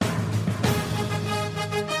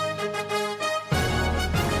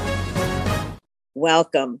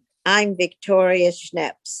welcome. I'm Victoria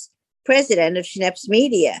Schneps, president of Schneps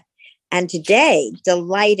Media. And today,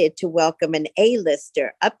 delighted to welcome an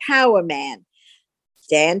A-lister, a power man,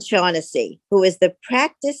 Dan Shaughnessy, who is the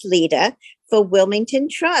practice leader for Wilmington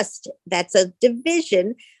Trust. That's a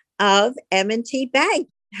division of M&T Bank,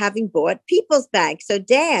 having bought People's Bank. So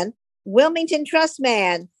Dan, Wilmington Trust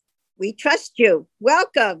man, we trust you.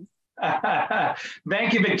 Welcome.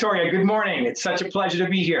 Thank you, Victoria. Good morning. It's such a pleasure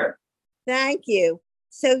to be here. Thank you.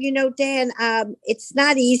 So, Dan, it's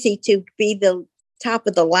not easy to be the top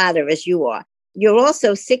of the ladder as you are. You're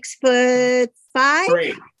also 6'5"?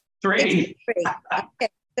 Three. Okay.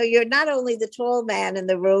 So you're not only the tall man in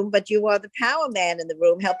the room, but you are the power man in the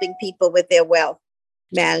room, helping people with their wealth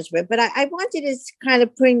management. But I wanted to kind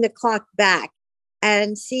of bring the clock back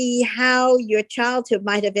and see how your childhood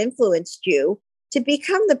might have influenced you to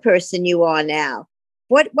become the person you are now.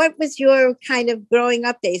 What was your kind of growing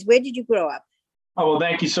up days? Where did you grow up? Oh, well,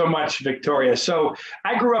 thank you so much, Victoria. So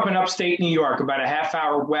I grew up in upstate New York, about a half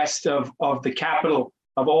hour west of the capital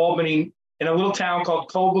of Albany, in a little town called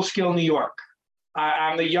Cobleskill, New York.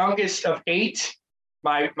 I'm the youngest of 8.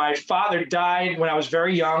 My father died when I was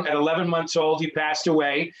very young. At 11 months old, he passed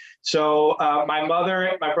away. So my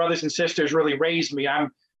mother, my brothers and sisters really raised me.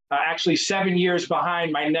 I'm actually 7 years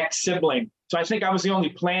behind my next sibling. So I think I was the only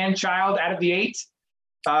planned child out of the 8.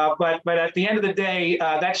 But at the end of the day,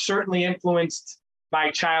 that certainly influenced my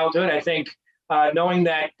childhood. I think knowing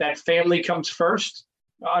that family comes first,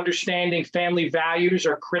 understanding family values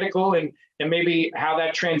are critical, and maybe how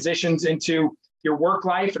that transitions into your work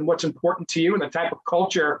life and what's important to you and the type of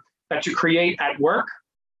culture that you create at work.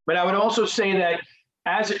 But I would also say that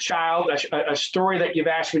as a child, a story that you've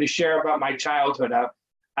asked me to share about my childhood,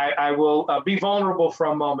 I will be vulnerable for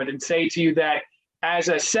a moment and say to you that as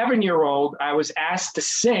a 7-year-old, I was asked to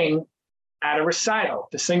sing at a recital,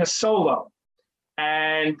 to sing a solo.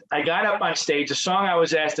 And I got up on stage. The song I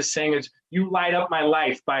was asked to sing is "You Light Up My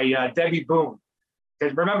Life" by Debbie Boone.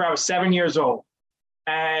 Because remember, I was 7 years old.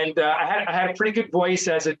 And I had a pretty good voice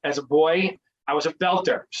as a boy. I was a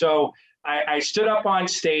belter. So I stood up on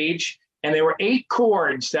stage, and there were 8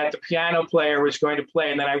 chords that the piano player was going to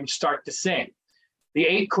play, and then I would start to sing. The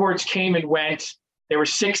 8 chords came and went. There were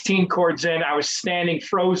 16 chords in. I was standing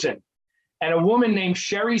frozen. And a woman named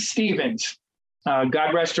Sherry Stevens,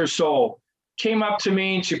 God rest her soul, came up to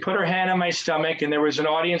me, and she put her hand on my stomach, and there was an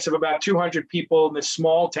audience of about 200 people in this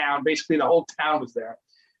small town. Basically, the whole town was there.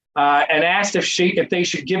 And asked if they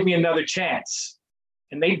should give me another chance.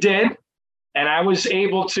 And they did. And I was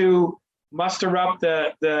able to muster up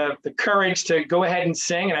the courage to go ahead and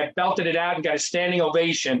sing. And I belted it out and got a standing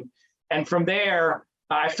ovation. And from there,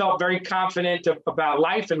 I felt very confident about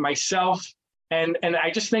life and myself. And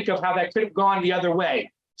I just think of how that could have gone the other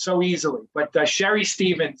way so easily. But Sherry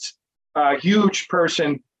Stevens, a huge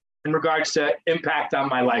person in regards to impact on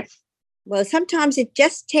my life. Well, sometimes it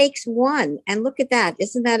just takes one. And look at that.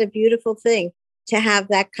 Isn't that a beautiful thing to have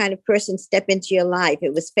that kind of person step into your life?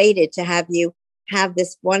 It was fated to have you have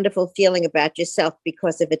this wonderful feeling about yourself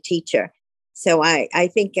because of a teacher. So I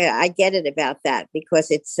think I get it about that,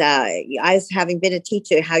 because it's, as having been a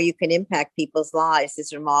teacher, how you can impact people's lives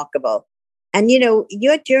is remarkable. And,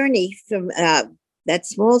 your journey from that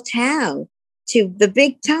small town to the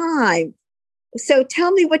big time. So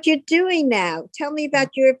tell me what you're doing now. Tell me about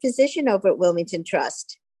your position over at Wilmington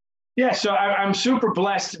Trust. Yeah, so I'm super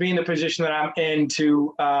blessed to be in the position that I'm in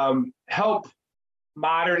to help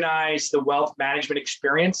modernize the wealth management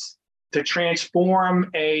experience, to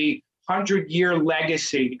transform a 100-year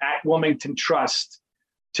legacy at Wilmington Trust,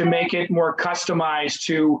 to make it more customized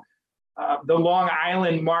to the Long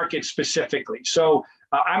Island market specifically. So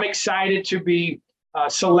I'm excited to be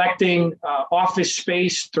selecting office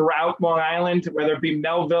space throughout Long Island, whether it be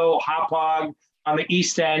Melville, Hauppauge, on the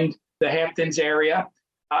East End, the Hamptons area,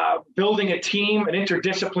 building a team, an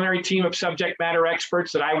interdisciplinary team of subject matter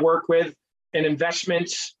experts that I work with in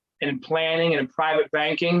investments and in planning and in private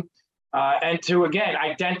banking, and to, again,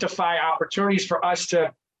 identify opportunities for us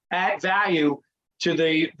to add value to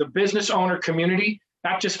the business owner community,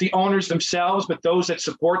 not just the owners themselves, but those that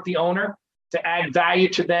support the owner, to add value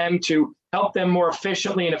to them, to help them more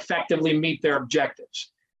efficiently and effectively meet their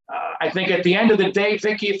objectives. I think at the end of the day,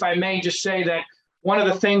 Vicki, if I may just say that one of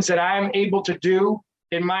the things that I'm able to do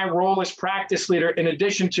in my role as practice leader, in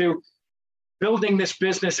addition to building this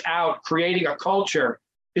business out, creating a culture,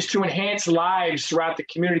 is to enhance lives throughout the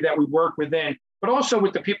community that we work within, but also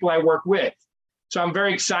with the people I work with. So I'm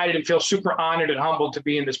very excited and feel super honored and humbled to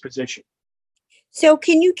be in this position. So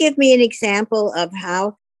can you give me an example of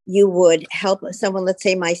how you would help someone, let's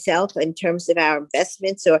say myself, in terms of our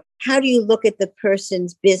investments? Or how do you look at the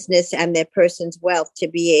person's business and their person's wealth to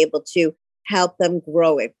be able to help them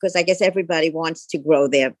grow it? Because I guess everybody wants to grow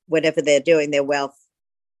their, whatever they're doing, their wealth.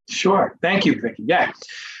 Sure. Thank you, Vicki. Yeah.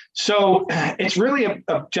 So it's really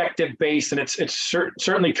objective based, and it's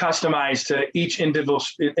certainly customized to each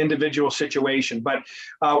individual situation. But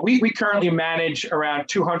we currently manage around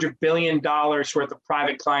 $200 billion worth of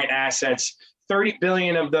private client assets. 30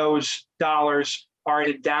 billion of those dollars are an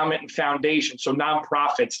endowment and foundation, so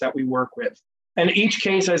nonprofits that we work with. And each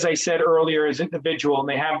case, as I said earlier, is individual and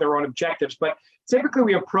they have their own objectives. But typically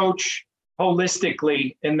we approach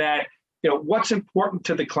holistically in that, what's important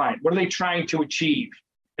to the client? What are they trying to achieve?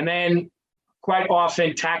 And then quite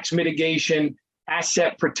often tax mitigation,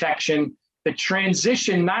 asset protection, the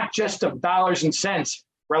transition, not just of dollars and cents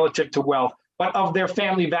relative to wealth, but of their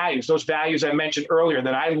family values. Those values I mentioned earlier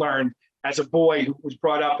that I learned as a boy who was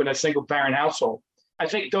brought up in a single parent household. I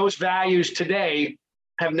think those values today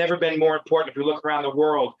have never been more important if you look around the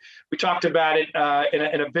world. We talked about it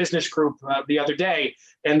in a business group the other day,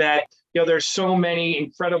 and that there's so many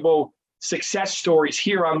incredible success stories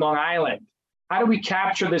here on Long Island. How do we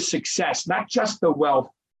capture this success, not just the wealth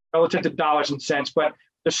relative to dollars and cents, but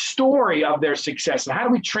the story of their success? And how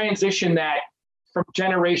do we transition that from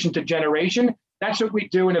generation to generation? That's what we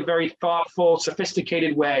do in a very thoughtful,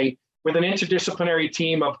 sophisticated way with an interdisciplinary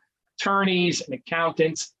team of attorneys and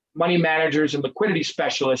accountants, money managers, and liquidity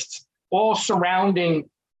specialists, all surrounding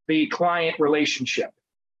the client relationship.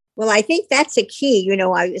 Well, I think that's a key.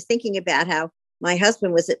 I was thinking about how my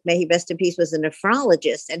husband may he rest in peace, was a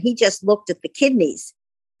nephrologist, and he just looked at the kidneys.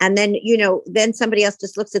 And then, then somebody else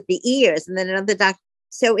just looks at the ears, and then another doctor.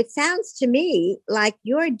 So it sounds to me like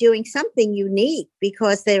you're doing something unique,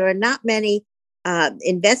 because there are not many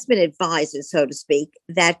investment advisors, so to speak,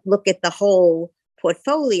 that look at the whole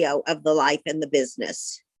portfolio of the life and the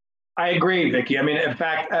business. I agree, Vicki. I mean, in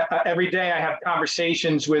fact, every day I have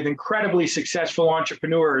conversations with incredibly successful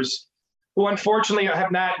entrepreneurs who unfortunately have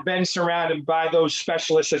not been surrounded by those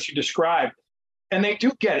specialists as you described. And they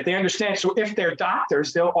do get it. They understand. So if they're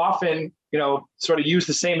doctors, they'll often, sort of use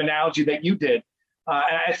the same analogy that you did.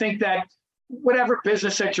 And I think that whatever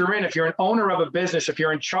business that you're in, if you're an owner of a business, if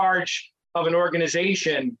you're in charge of an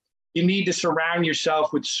organization, you need to surround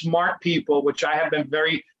yourself with smart people, which I have been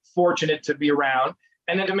very fortunate to be around.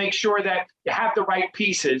 And then to make sure that you have the right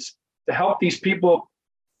pieces to help these people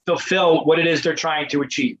fulfill what it is they're trying to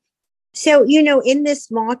achieve. So, in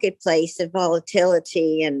this marketplace of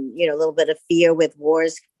volatility and, a little bit of fear with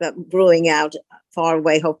wars brewing out far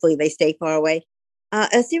away, hopefully they stay far away.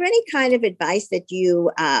 Is there any kind of advice that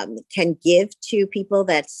you can give to people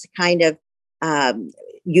that's kind of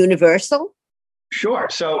universal? Sure.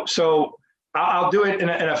 So I'll do it in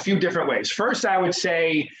a few different ways. First, I would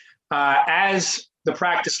say, as the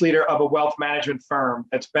practice leader of a wealth management firm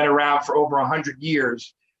that's been around for over 100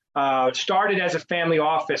 years, started as a family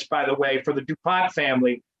office, by the way, for the DuPont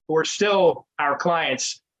family, who are still our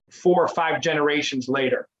clients 4 or 5 generations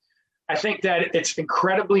later. I think that it's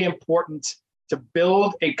incredibly important to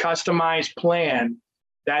build a customized plan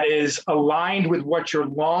that is aligned with what your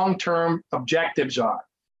long-term objectives are,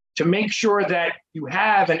 to make sure that you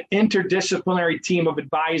have an interdisciplinary team of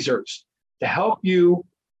advisors to help you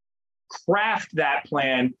craft that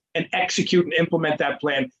plan and execute and implement that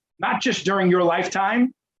plan, not just during your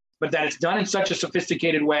lifetime, but that it's done in such a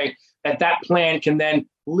sophisticated way that that plan can then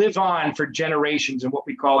live on for generations in what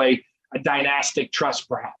we call a dynastic trust,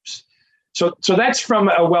 perhaps. So that's from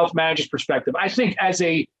a wealth manager's perspective. I think as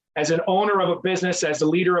an owner of a business, as a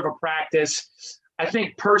leader of a practice, I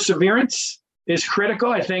think perseverance is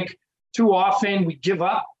critical. I think too often we give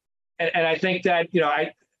up. And I think that,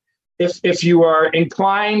 if you are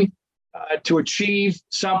inclined to achieve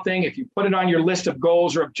something, if you put it on your list of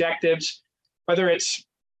goals or objectives, whether it's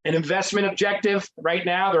an investment objective right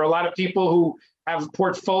now, there are a lot of people who have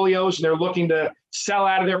portfolios and they're looking to sell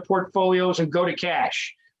out of their portfolios and go to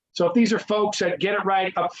cash. So if these are folks that get it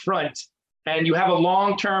right up front and you have a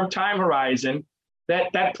long-term time horizon,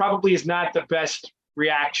 that probably is not the best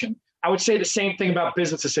reaction. I would say the same thing about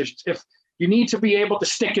business decisions. If you need to be able to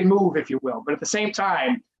stick and move, if you will, but at the same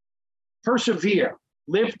time, persevere,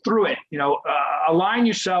 live through it, align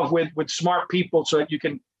yourself with smart people so that you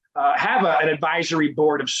can have an advisory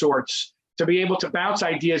board of sorts to be able to bounce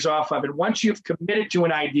ideas off of. And once you've committed to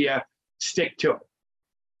an idea, stick to it.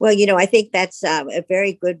 Well, I think that's a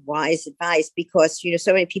very good, wise advice, because,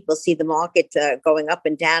 so many people see the market going up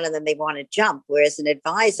and down and then they want to jump. Whereas an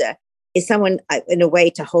advisor is someone in a way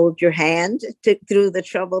to hold your hand through the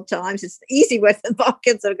troubled times. It's easy when the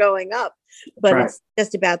markets are going up, but It's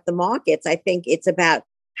just about the markets. I think it's about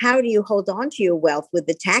how do you hold on to your wealth with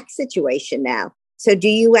the tax situation now? So do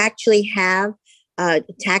you actually have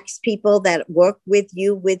tax people that work with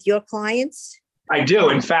you, with your clients? I do.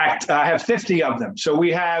 In fact, I have 50 of them. So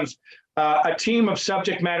we have a team of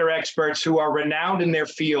subject matter experts who are renowned in their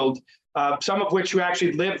field, some of which who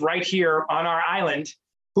actually live right here on our island,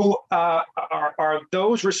 who are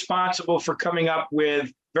those responsible for coming up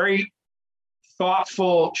with very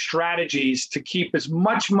thoughtful strategies to keep as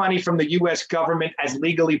much money from the U.S. government as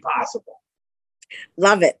legally possible.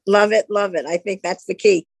 Love it, love it, love it. I think that's the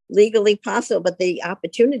key. Legally possible, but the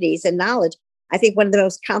opportunities and knowledge. I think one of the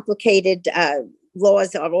most complicated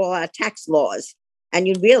laws are all our tax laws, and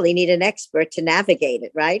you really need an expert to navigate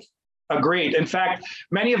it, right? Agreed. In fact,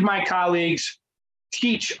 many of my colleagues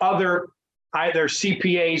teach other either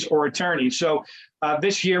CPAs or attorneys. So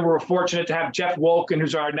this year, we're fortunate to have Jeff Wolken,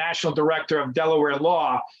 who's our National Director of Delaware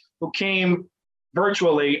Law, who came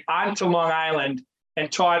virtually onto Long Island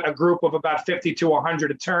and taught a group of about 50 to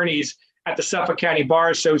 100 attorneys at the Suffolk County Bar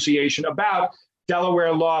Association about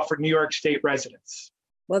Delaware law for New York State residents.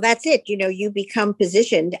 Well, that's it. You become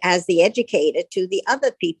positioned as the educator to the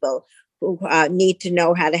other people who need to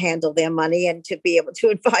know how to handle their money and to be able to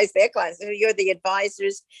advise their clients. So you're the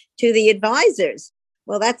advisors to the advisors.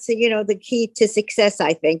 Well, that's, the key to success,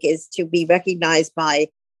 I think, is to be recognized by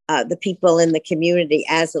the people in the community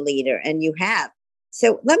as a leader, and you have.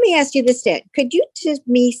 So let me ask you this, Dan. Could you give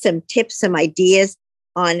me some tips, some ideas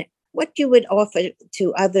on what you would offer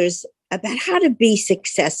to others about how to be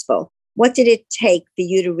successful? What did it take for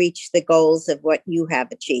you to reach the goals of what you have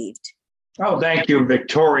achieved? Oh, thank you,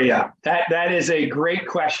 Victoria. That is a great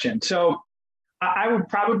question. So I would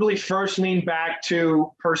probably first lean back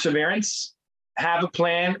to perseverance, have a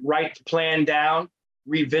plan, write the plan down,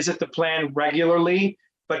 revisit the plan regularly,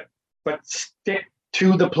 but stick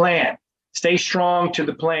to the plan. Stay strong to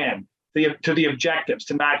the plan, to the objectives,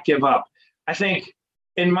 to not give up. I think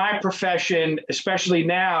in my profession, especially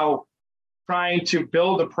now, trying to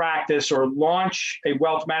build a practice or launch a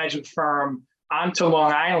wealth management firm onto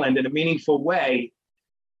Long Island in a meaningful way,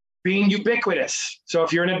 being ubiquitous. So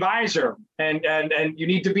if you're an advisor and you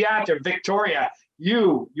need to be out there, Victoria,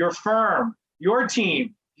 your firm, your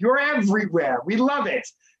team, you're everywhere. We love it.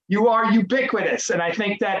 You are ubiquitous. And I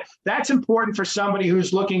think that's important for somebody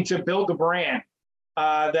who's looking to build a brand,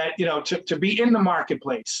 to be in the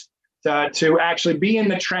marketplace, to actually be in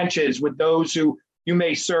the trenches with those who you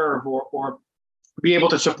may serve or be able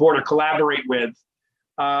to support or collaborate with.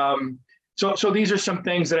 So these are some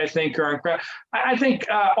things that I think are incredible. I think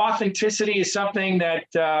authenticity is something that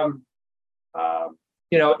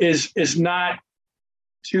is not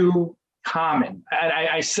too common.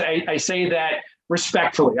 I say that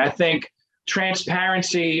respectfully. I think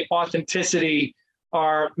transparency, authenticity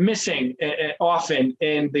are missing often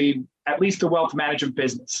in at least the wealth management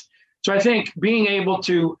business. So I think being able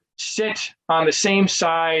to sit on the same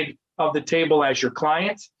side of the table as your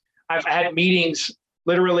client. I've had meetings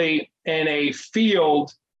literally in a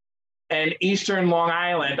field in Eastern Long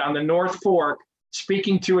Island on the North Fork,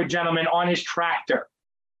 speaking to a gentleman on his tractor.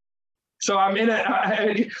 So I'm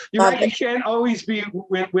you can't always be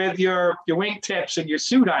with your wingtips and your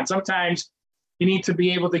suit on. Sometimes you need to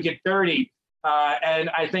be able to get dirty.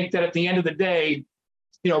 And I think that at the end of the day,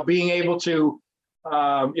 being able to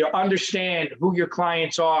understand who your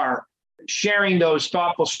clients are, sharing those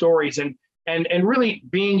thoughtful stories and really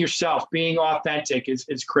being yourself, being authentic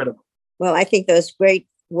is critical. Well, I think those great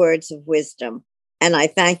words of wisdom. And I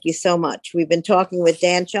thank you so much. We've been talking with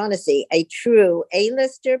Dan Shaughnessy, a true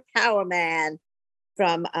A-lister power man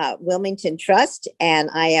from Wilmington Trust.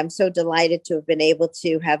 And I am so delighted to have been able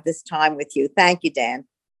to have this time with you. Thank you, Dan.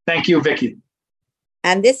 Thank you, Vicki.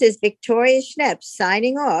 And this is Victoria Schnepp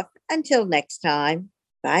signing off. Until next time.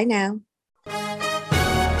 Bye now.